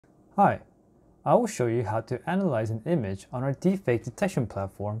Hi, I will show you how to analyze an image on our deepfake detection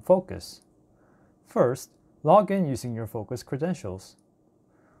platform, Phocus. First, log in using your Phocus credentials.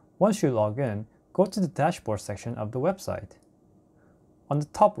 Once you log in, go to the dashboard section of the website. On the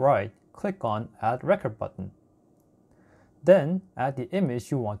top right, click on Add Record button. Then, add the image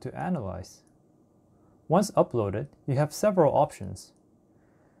you want to analyze. Once uploaded, you have several options.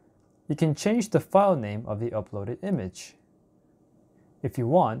 You can change the file name of the uploaded image. If you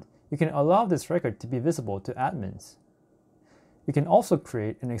want, you can allow this record to be visible to admins. You can also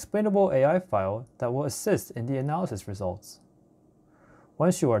create an explainable AI file that will assist in the analysis results.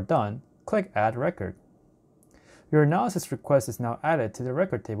 Once you are done, click Add Record. Your analysis request is now added to the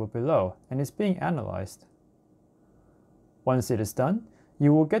record table below and is being analyzed. Once it is done,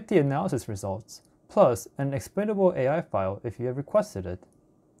 you will get the analysis results, plus an explainable AI file if you have requested it.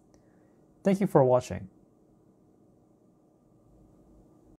 Thank you for watching.